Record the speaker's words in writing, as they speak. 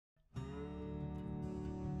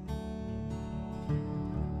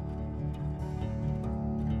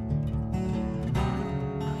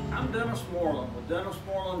Dennis Moreland with Dennis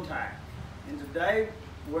Moreland Tack, and today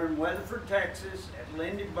we're in Weatherford, Texas at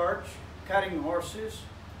Lindy Birch Cutting Horses.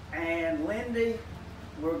 And Lindy,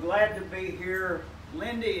 we're glad to be here.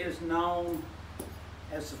 Lindy is known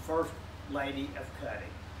as the first lady of cutting.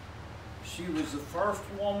 She was the first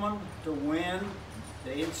woman to win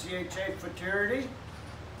the NCHA fraternity.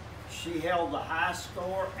 She held the high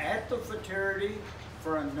score at the fraternity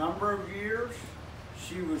for a number of years.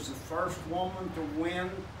 She was the first woman to win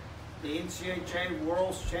the NCHA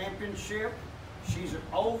World's Championship. She's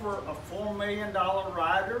over a $4 million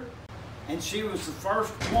rider, and she was the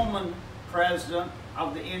first woman president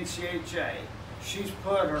of the NCHA. She's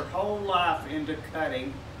put her whole life into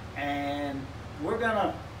cutting, and we're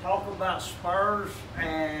gonna talk about spurs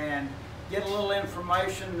and get a little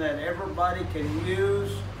information that everybody can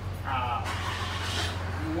use.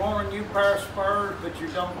 You want a new pair of spurs, but you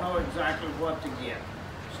don't know exactly what to get.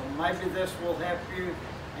 So maybe this will help you,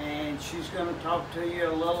 and she's going to talk to you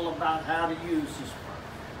a little about how to use the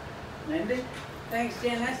spurs. Lindy? Thanks,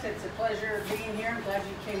 Dennis. It's a pleasure being here. I'm glad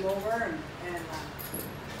you came over and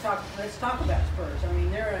let's talk about spurs. I mean,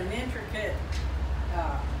 they're an intricate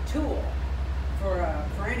tool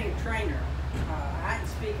for any trainer. I can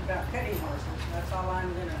speak about cutting horses. That's all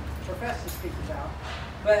I'm going to profess to speak about.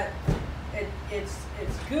 But it's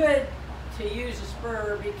good to use a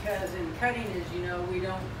spur because in cutting, as you know,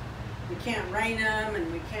 we can't rein them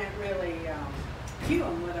and we can't really cue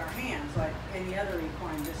them with our hands like any other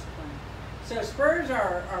equine discipline. So spurs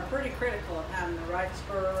are pretty critical of having the right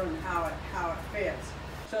spur and how it fits.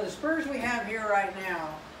 So the spurs we have here right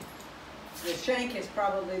now, the shank is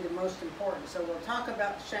probably the most important. So we'll talk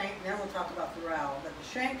about the shank, then we'll talk about the rowel. But the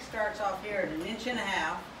shank starts off here at 1.5 inches,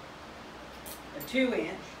 a 2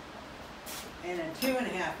 inch, and a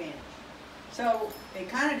 2.5 inch. So it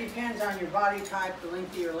kind of depends on your body type, the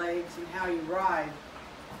length of your legs, and how you ride.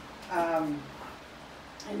 And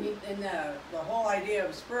the whole idea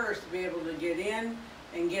of spurs is to be able to get in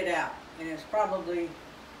and get out. And it's probably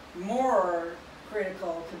more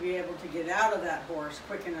critical to be able to get out of that horse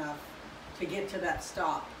quick enough to get to that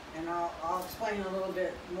stop. And I'll explain a little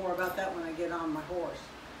bit more about that when I get on my horse.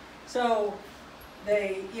 So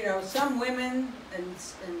some women and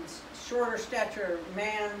shorter stature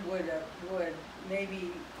man would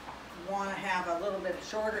maybe want to have a little bit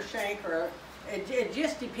shorter shank, or it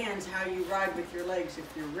just depends how you ride with your legs. If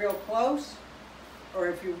you're real close, or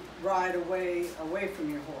if you ride away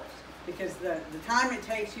from your horse, because the time it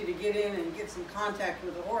takes you to get in and get some contact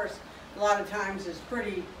with the horse, a lot of times is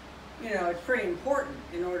pretty, it's pretty important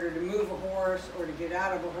in order to move a horse or to get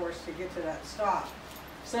out of a horse to get to that stop.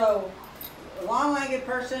 So a long-legged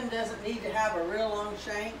person doesn't need to have a real long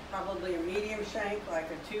shank. Probably a medium shank, like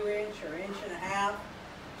a 2 inch or 1.5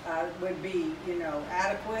 inch, would be,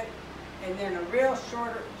 adequate. And then a real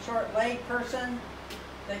short leg person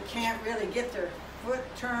that can't really get their foot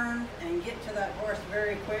turned and get to that horse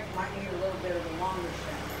very quick might need a little bit of a longer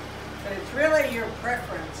shank. But it's really your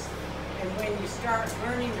preference. And when you start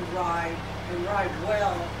learning to ride and ride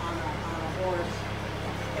well on a horse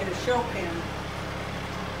in a show pen,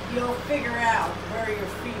 you'll figure out where your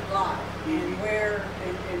feet lie and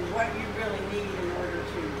and what you really need in order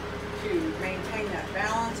to maintain that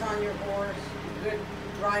balance on your horse, good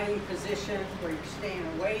riding position where you're staying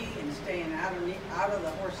away and staying out of the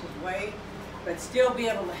horse's way, but still be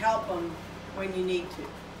able to help them when you need to.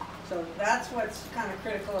 So that's what's kind of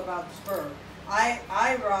critical about the spur. I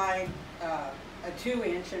ride a 2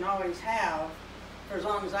 inch and always have for as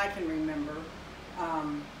long as I can remember.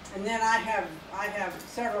 And then I have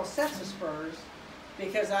several sets of spurs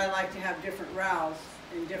because I like to have different rowels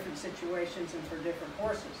in different situations and for different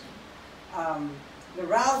horses. The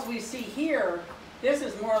rowels we see here, this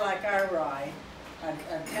is more like I ride,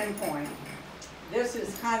 a 10-point. This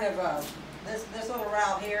is kind of this little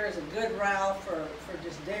rowel here is a good rowel for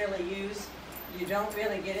just daily use. You don't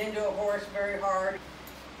really get into a horse very hard,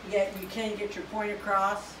 yet you can get your point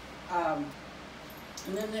across. And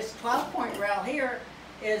then this 12-point rowel here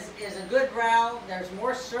is a good rowel. There's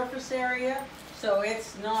more surface area, so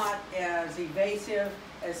it's not as evasive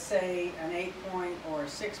as, say, an 8-point or a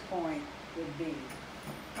 6-point would be.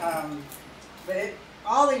 But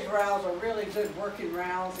all these rowels are really good working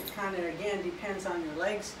rowels. It kind of, again, depends on your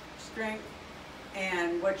leg strength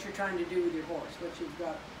and what you're trying to do with your horse, what you've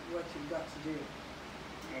got to do.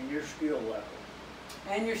 And your skill level.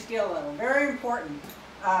 And your skill level, very important.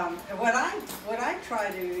 And what I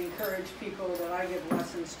try to encourage people that I give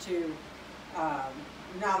lessons to,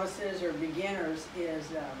 novices or beginners, is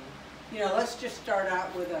let's just start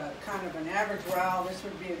out with a kind of an average rowel. This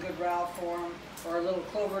would be a good rowel for them, or a little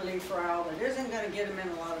clover leaf rowel that isn't going to get them in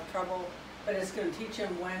a lot of trouble. but it's going to teach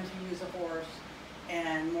them when to use a horse,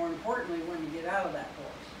 and more importantly, when to get out of that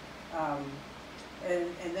horse.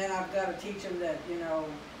 And then I've got to teach them that, you know,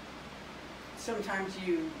 sometimes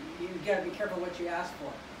you got to be careful what you ask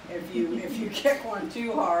for. If you kick one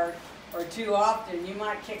too hard or too often, you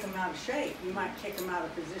might kick them out of shape. You might kick them out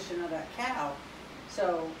of position of that cow.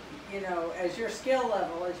 So, you know, as your skill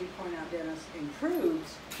level, as you point out, Dennis,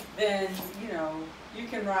 improves, then, you know, you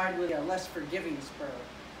can ride with a less forgiving spur,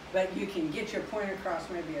 but you can get your point across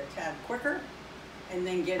maybe a tad quicker and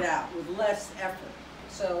then get out with less effort.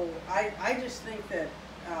 So I just think that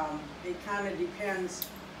it kind of depends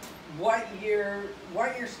what your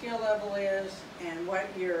skill level is and what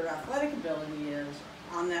your athletic ability is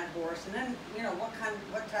on that horse, and then, you know, what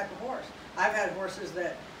type of horse. I've had horses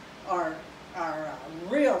that are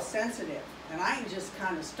real sensitive, and I can just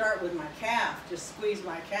kind of start with my calf, just squeeze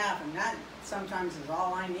my calf, and that sometimes is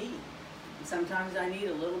all I need. And sometimes I need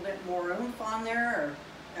a little bit more oomph on there, or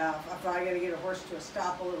if I got to get a horse to a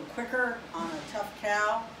stop a little quicker on a tough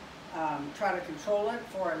cow, try to control it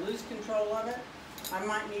before I lose control of it, I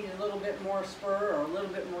might need a little bit more spur or a little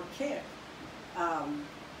bit more kick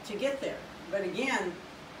to get there. But again,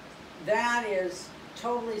 that is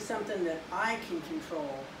totally something that I can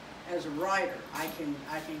control as a rider. I can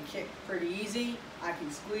kick pretty easy, I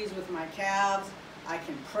can squeeze with my calves, I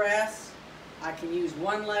can press, I can use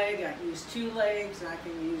one leg, I can use two legs, and I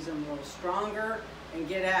can use them a little stronger and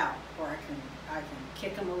get out, or I can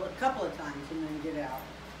kick them a couple of times and then get out.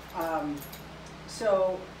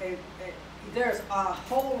 So there's a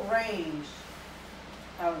whole range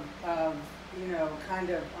of, you know, kind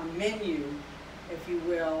of a menu, if you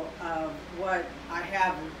will, of what I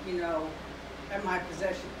have, you know, at my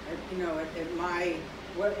possession, you know, at my,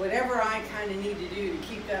 whatever I kind of need to do to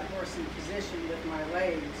keep that horse in position with my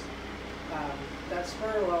legs, that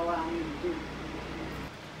spur will allow me to do.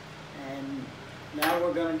 And now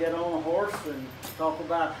we're going to get on a horse and talk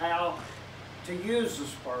about how to use the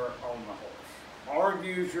spur on the horse, or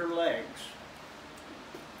use your legs.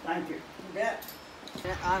 Thank you. You bet.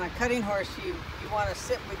 On a cutting horse, you want to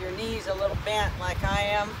sit with your knees a little bent like I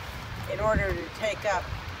am in order to take up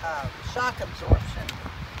shock absorption,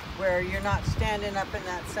 where you're not standing up in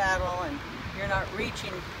that saddle and you're not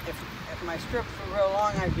reaching. If my stirrups were real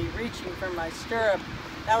long, I'd be reaching for my stirrup.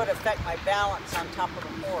 That would affect my balance on top of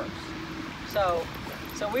the horse. So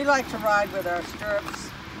we like to ride with our stirrups,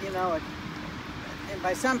 you know, and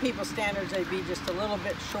by some people's standards they'd be just a little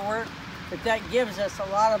bit short, but that gives us a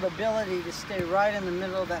lot of ability to stay right in the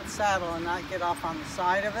middle of that saddle and not get off on the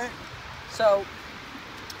side of it. So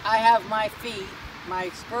I have my feet, my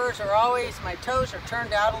spurs are always, my toes are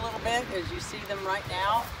turned out a little bit as you see them right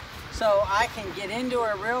now. So I can get into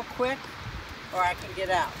her real quick or I can get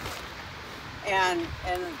out. And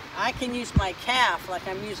I can use my calf, like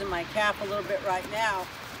I'm using my calf a little bit right now,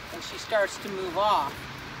 and she starts to move off.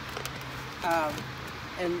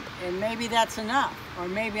 And maybe that's enough, or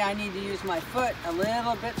maybe I need to use my foot a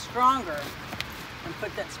little bit stronger and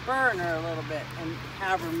put that spur in her a little bit and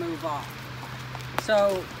have her move off.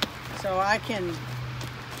 So I can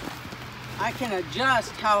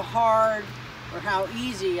adjust how hard or how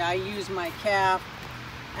easy I use my calf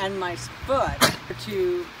and my foot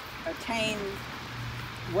to attain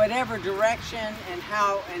whatever direction and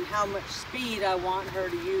how much speed I want her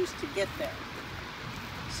to use to get there.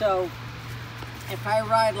 So if I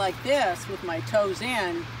ride like this with my toes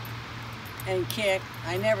in and kick,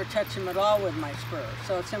 I never touch them at all with my spur.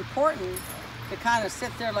 So it's important to kind of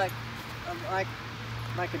sit there like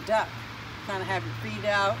a duck. Kind of have your feet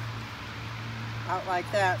out like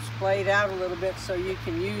that, splayed out a little bit, so you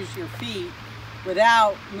can use your feet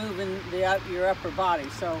without moving your upper body.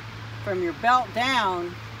 So from your belt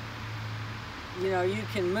down, you know, you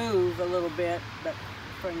can move a little bit, but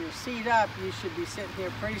from your seat up, you should be sitting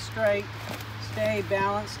here pretty straight. Stay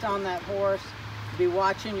balanced on that horse. Be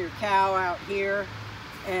watching your cow out here,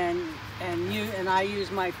 and I use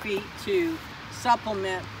my feet to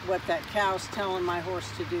supplement what that cow's telling my horse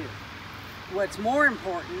to do. What's more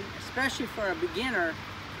important, especially for a beginner,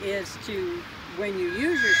 is to, when you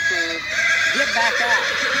use your spur, get back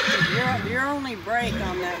out. Your only break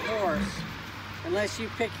on that horse, unless you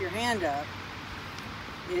pick your hand up,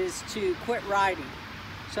 is to quit riding.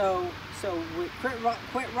 So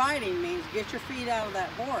quit riding means get your feet out of that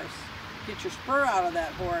horse, get your spur out of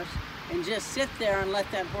that horse, and just sit there and let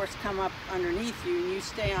that horse come up underneath you, and you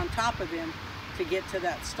stay on top of him to get to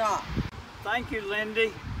that stop. Thank you,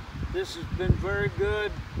 Lindy. This has been very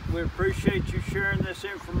good. We appreciate you sharing this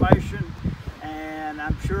information, and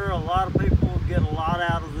I'm sure a lot of people will get a lot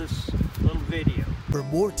out of this little video. For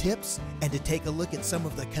more tips and to take a look at some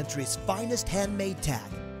of the country's finest handmade tack,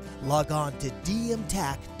 log on to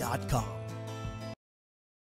dmtac.com.